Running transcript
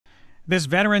This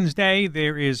Veterans Day,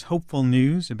 there is hopeful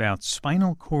news about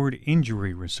spinal cord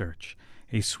injury research.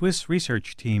 A Swiss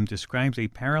research team describes a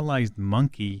paralyzed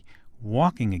monkey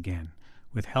walking again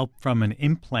with help from an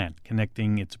implant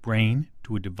connecting its brain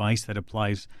to a device that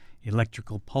applies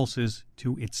electrical pulses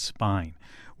to its spine.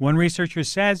 One researcher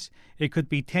says it could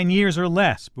be 10 years or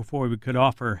less before we could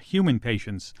offer human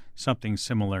patients something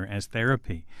similar as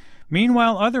therapy.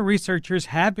 Meanwhile, other researchers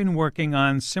have been working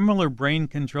on similar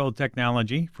brain-controlled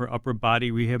technology for upper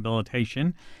body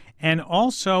rehabilitation and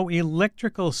also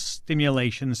electrical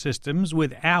stimulation systems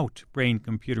without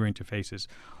brain-computer interfaces,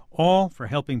 all for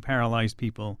helping paralyzed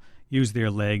people use their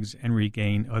legs and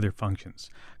regain other functions.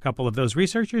 A couple of those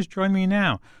researchers join me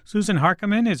now. Susan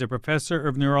Harkeman is a professor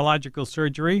of neurological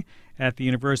surgery at the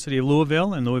University of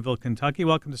Louisville in Louisville, Kentucky.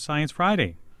 Welcome to Science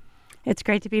Friday. It's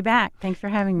great to be back. Thanks for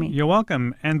having me. You're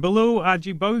welcome. And Balu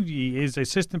Ajiboye is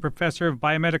assistant professor of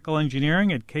biomedical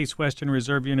engineering at Case Western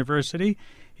Reserve University.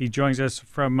 He joins us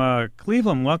from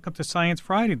Cleveland. Welcome to Science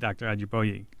Friday, Dr.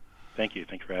 Ajiboye. Thank you.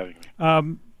 Thank you for having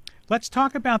me. Let's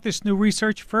talk about this new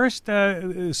research first.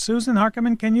 Susan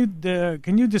Harkeman, can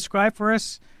you describe for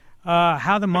us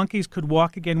how the monkeys could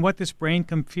walk again, what this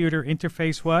brain-computer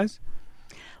interface was?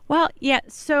 Well, yeah,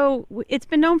 so it's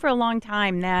been known for a long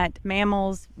time that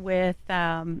mammals with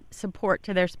support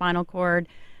to their spinal cord,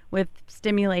 with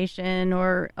stimulation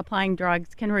or applying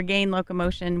drugs, can regain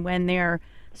locomotion when their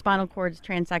spinal cord is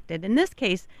transected. In this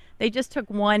case, they just took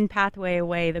one pathway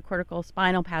away, the cortical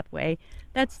spinal pathway.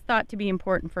 That's thought to be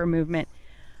important for movement.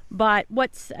 But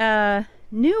what's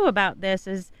new about this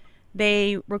is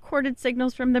they recorded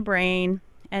signals from the brain,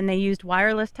 and they used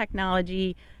wireless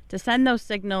technology to send those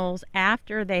signals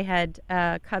after they had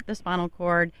cut the spinal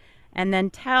cord, and then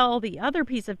tell the other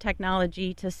piece of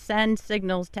technology to send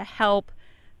signals to help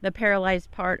the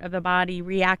paralyzed part of the body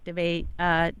reactivate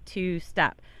to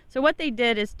step. So what they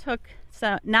did is took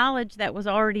some knowledge that was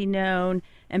already known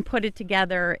and put it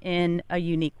together in a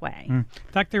unique way.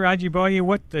 Dr. Ajiboye,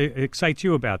 what excites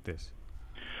you about this?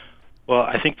 Well,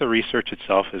 I think the research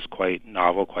itself is quite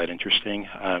novel, quite interesting.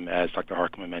 As Dr.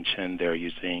 Harkeman mentioned, they're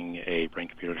using a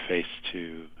brain-computer interface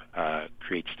to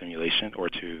create stimulation or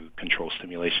to control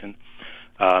stimulation.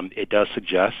 It does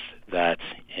suggest that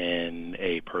in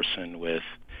a person with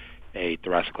a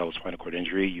thoracic level spinal cord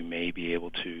injury, you may be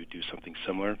able to do something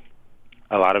similar.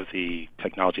 A lot of the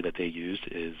technology that they used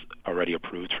is already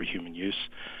approved for human use.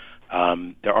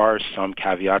 There are some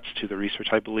caveats to the research,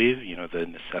 I believe, the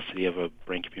necessity of a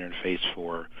brain-computer interface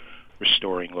for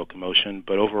restoring locomotion.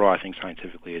 But overall, I think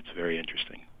scientifically it's very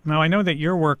interesting. Now, I know that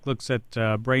your work looks at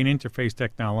brain interface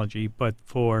technology, but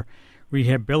for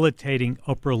rehabilitating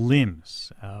upper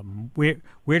limbs,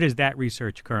 where does that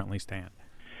research currently stand?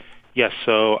 Yes,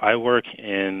 so I work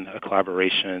in a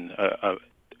collaboration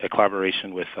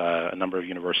with a number of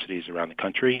universities around the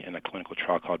country in a clinical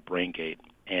trial called BrainGate.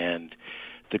 And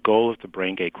the goal of the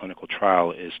BrainGate clinical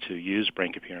trial is to use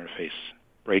brain-computer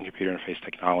interface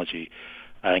technology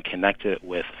and connect it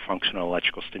with functional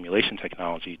electrical stimulation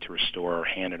technology to restore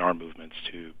hand and arm movements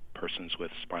to persons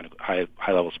with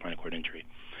high-level spinal cord injury.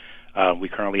 We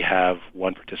currently have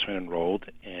one participant enrolled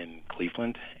in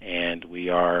Cleveland, and we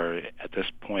are at this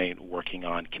point working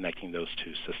on connecting those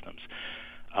two systems.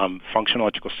 Functional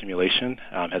electrical stimulation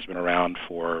has been around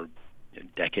for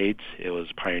decades. It was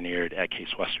pioneered at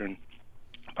Case Western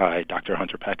by Dr.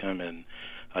 Hunter Peckham and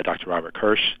Dr. Robert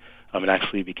Kirsch. It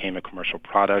actually became a commercial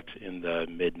product in the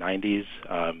mid-'90s.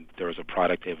 There was a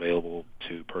product available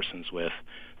to persons with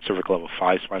cervical level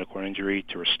 5 spinal cord injury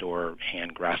to restore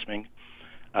hand grasping.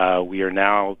 We are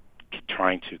now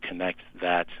trying to connect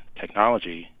that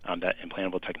technology, that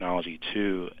implantable technology,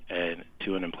 to an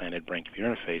implanted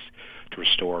brain-computer interface to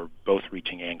restore both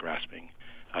reaching and grasping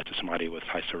to somebody with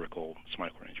high cervical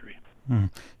spinal cord injury.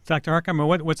 Dr. Harkeman,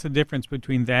 what's the difference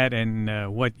between that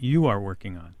and what you are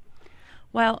working on?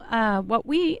 Well, what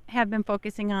we have been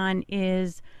focusing on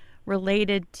is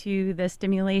related to the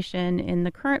stimulation in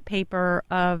the current paper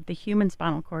of the human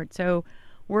spinal cord. So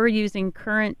we're using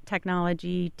current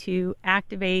technology to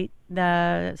activate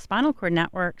the spinal cord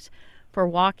networks for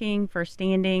walking, for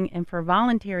standing, and for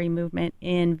voluntary movement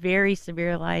in very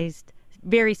severely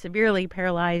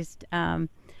paralyzed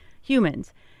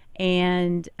humans.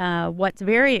 And what's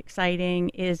very exciting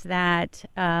is that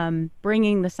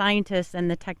bringing the scientists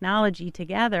and the technology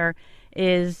together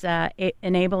is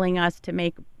enabling us to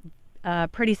make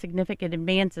pretty significant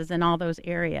advances in all those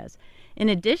areas. In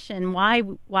addition,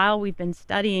 while we've been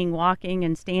studying walking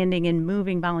and standing and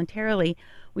moving voluntarily,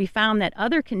 we found that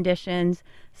other conditions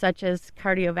such as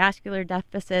cardiovascular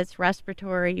deficits,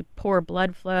 respiratory, poor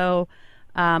blood flow,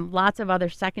 lots of other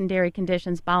secondary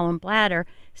conditions, bowel and bladder,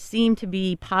 seem to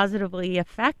be positively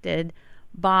affected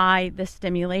by the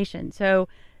stimulation. So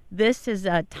this is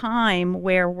a time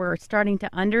where we're starting to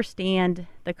understand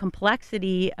the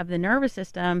complexity of the nervous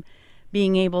system,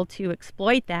 being able to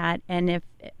exploit that. And if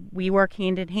we work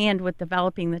hand in hand with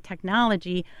developing the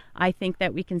technology, I think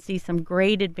that we can see some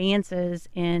great advances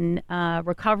in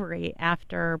recovery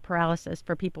after paralysis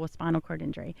for people with spinal cord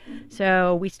injury.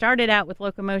 So we started out with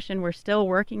locomotion. We're still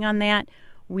working on that.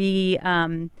 We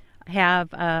have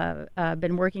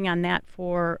been working on that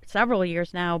for several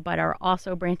years now, but are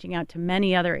also branching out to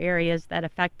many other areas that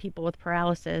affect people with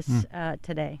paralysis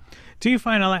today. Do you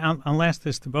find, I'll ask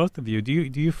this to both of you,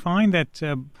 do you find that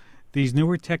these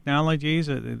newer technologies,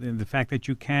 the fact that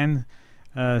you can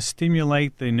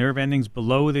stimulate the nerve endings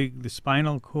below the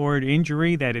spinal cord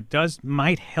injury, that it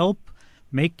might help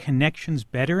make connections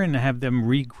better and have them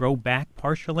regrow back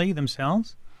partially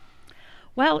themselves?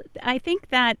 Well, I think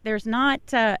that there's not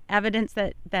evidence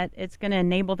that it's going to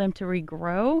enable them to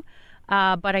regrow,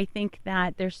 but I think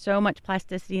that there's so much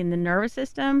plasticity in the nervous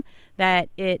system that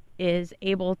it is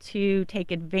able to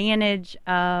take advantage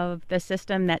of the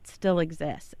system that still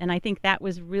exists. And I think that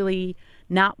was really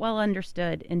not well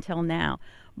understood until now.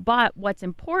 But what's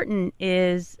important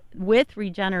is with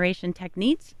regeneration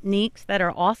techniques that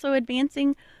are also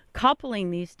advancing,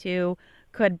 coupling these two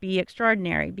could be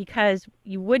extraordinary, because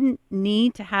you wouldn't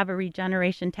need to have a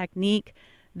regeneration technique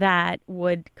that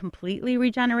would completely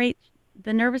regenerate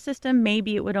the nervous system.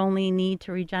 Maybe it would only need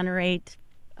to regenerate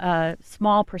a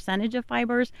small percentage of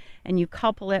fibers, and you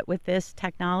couple it with this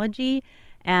technology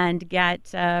and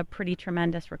get a pretty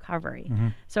tremendous recovery. Mm-hmm.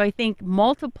 So I think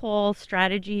multiple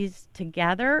strategies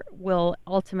together will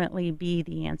ultimately be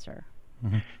the answer.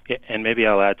 Mm-hmm. Yeah, and maybe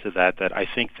I'll add to that I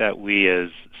think that we as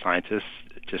scientists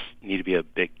just need to be a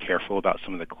bit careful about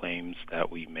some of the claims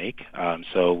that we make.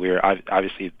 So we're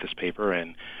obviously, this paper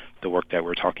and the work that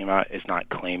we're talking about is not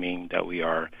claiming that we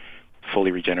are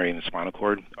fully regenerating the spinal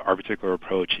cord. Our particular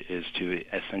approach is to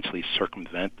essentially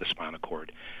circumvent the spinal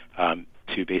cord,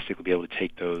 to basically be able to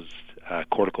take those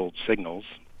cortical signals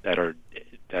that are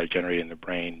generated in the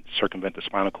brain, circumvent the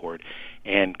spinal cord,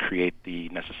 and create the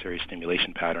necessary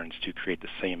stimulation patterns to create the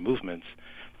same movements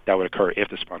that would occur if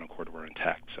the spinal cord were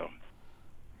intact. So.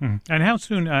 And how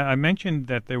soon? I mentioned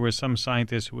that there were some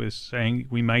scientists who were saying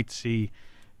we might see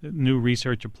new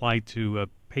research applied to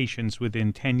patients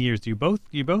within 10 years. Do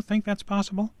you both think that's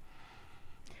possible?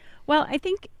 Well, I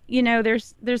think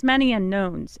there's many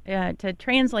unknowns to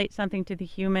translate something to the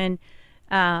human.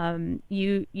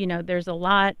 There's a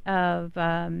lot of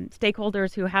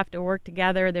stakeholders who have to work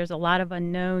together. There's a lot of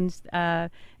unknowns.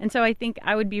 And so I think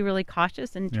I would be really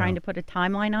cautious in trying to put a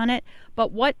timeline on it.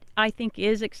 But what I think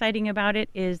is exciting about it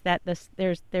is that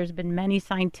there's been many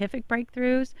scientific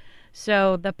breakthroughs.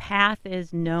 So the path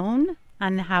is known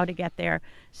on how to get there.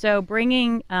 So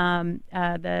bringing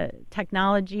the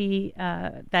technology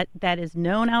that is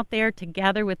known out there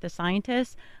together with the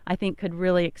scientists, I think could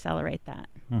really accelerate that.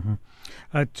 Mm-hmm.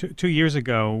 2 years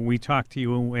ago, we talked to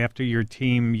you after your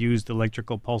team used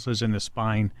electrical pulses in the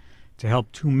spine to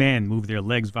help two men move their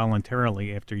legs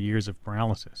voluntarily after years of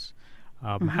paralysis.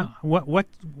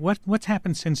 What's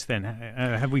happened since then?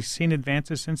 Have we seen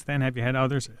advances since then? Have you had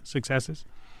other successes?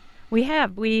 We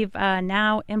have. We've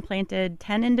now implanted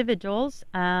 10 individuals,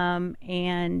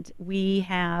 and we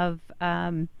have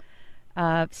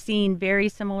seen very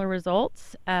similar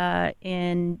results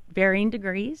in varying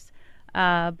degrees.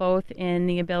 Both in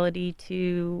the ability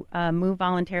to move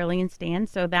voluntarily and stand.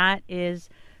 So that is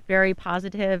very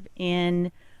positive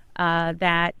in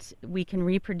that we can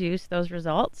reproduce those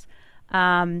results.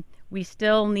 We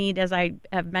still need, as I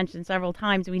have mentioned several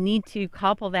times, we need to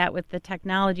couple that with the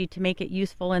technology to make it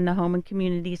useful in the home and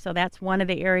community. So that's one of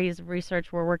the areas of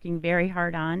research we're working very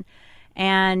hard on.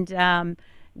 And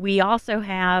we also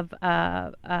have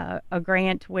a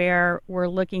grant where we're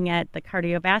looking at the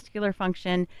cardiovascular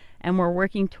function, and we're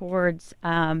working towards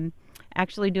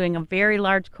actually doing a very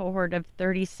large cohort of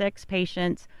 36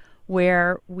 patients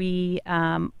where we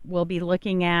will be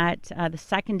looking at the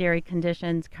secondary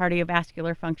conditions,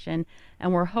 cardiovascular function,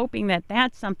 and we're hoping that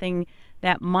that's something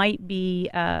that might be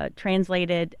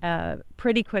translated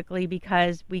pretty quickly,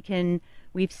 because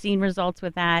we've seen results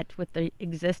with that with the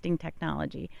existing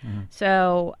technology. Mm-hmm.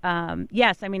 So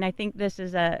yes, I mean, I think this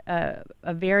is a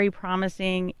very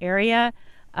promising area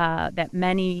that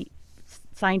many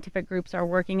scientific groups are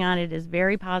working on. It is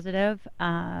very positive,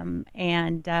 and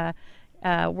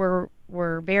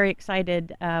we're very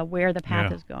excited where the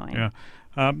path is going. Yeah.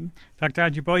 Dr.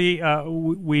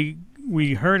 Ajiboye,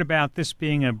 we heard about this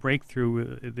being a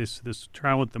breakthrough, this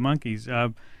trial with the monkeys.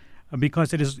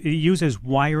 because it uses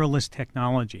wireless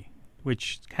technology,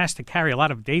 which has to carry a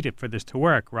lot of data for this to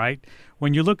work, right?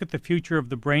 When you look at the future of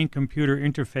the brain-computer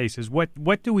interfaces,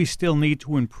 what do we still need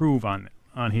to improve on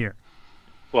here?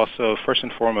 Well, so first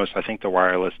and foremost, I think the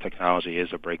wireless technology is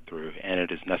a breakthrough, and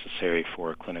it is necessary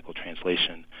for clinical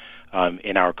translation.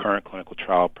 In our current clinical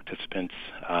trial, participants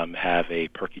have a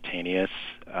percutaneous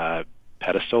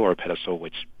pedestal, or a pedestal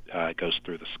which goes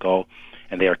through the skull,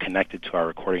 and they are connected to our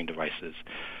recording devices.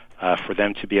 For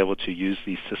them to be able to use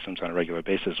these systems on a regular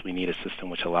basis, we need a system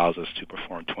which allows us to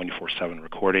perform 24/7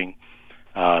 recording,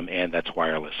 and that's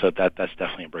wireless. So that's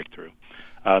definitely a breakthrough.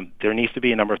 There needs to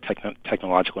be a number of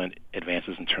technological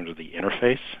advances in terms of the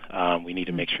interface. We need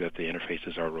to make sure that the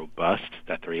interfaces are robust,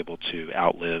 that they're able to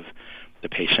outlive the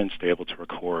patients, they're able to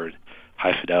record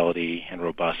high fidelity and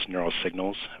robust neural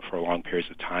signals for long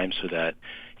periods of time, so that,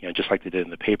 just like they did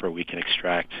in the paper, we can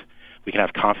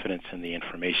have confidence in the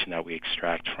information that we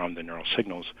extract from the neural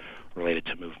signals related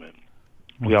to movement.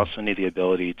 We also need the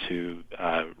ability to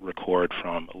record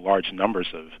from large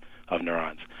numbers of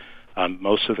neurons.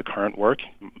 Most of the current work,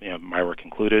 my work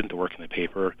included, the work in the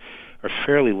paper, are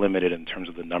fairly limited in terms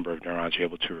of the number of neurons you're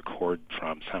able to record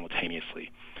from simultaneously.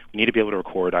 We need to be able to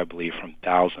record, I believe, from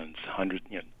thousands, hundreds,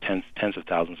 tens of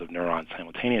thousands of neurons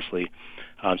simultaneously,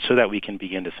 so that we can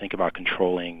begin to think about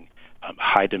controlling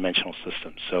high-dimensional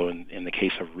systems. So in the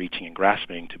case of reaching and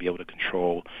grasping, to be able to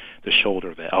control the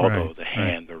shoulder, the elbow, the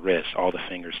hand, the wrist, all the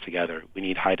fingers together, we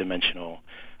need high-dimensional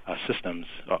systems,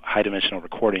 high-dimensional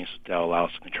recordings that allow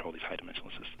us to control these high-dimensional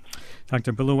systems.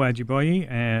 Dr. Bilou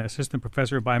Ajiboye, Assistant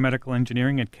Professor of Biomedical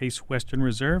Engineering at Case Western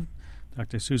Reserve.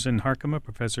 Dr. Susan Harkema,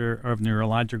 Professor of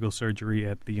Neurological Surgery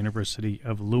at the University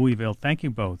of Louisville. Thank you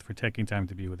both for taking time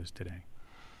to be with us today.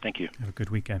 Thank you. Have a good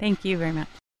weekend. Thank you very much.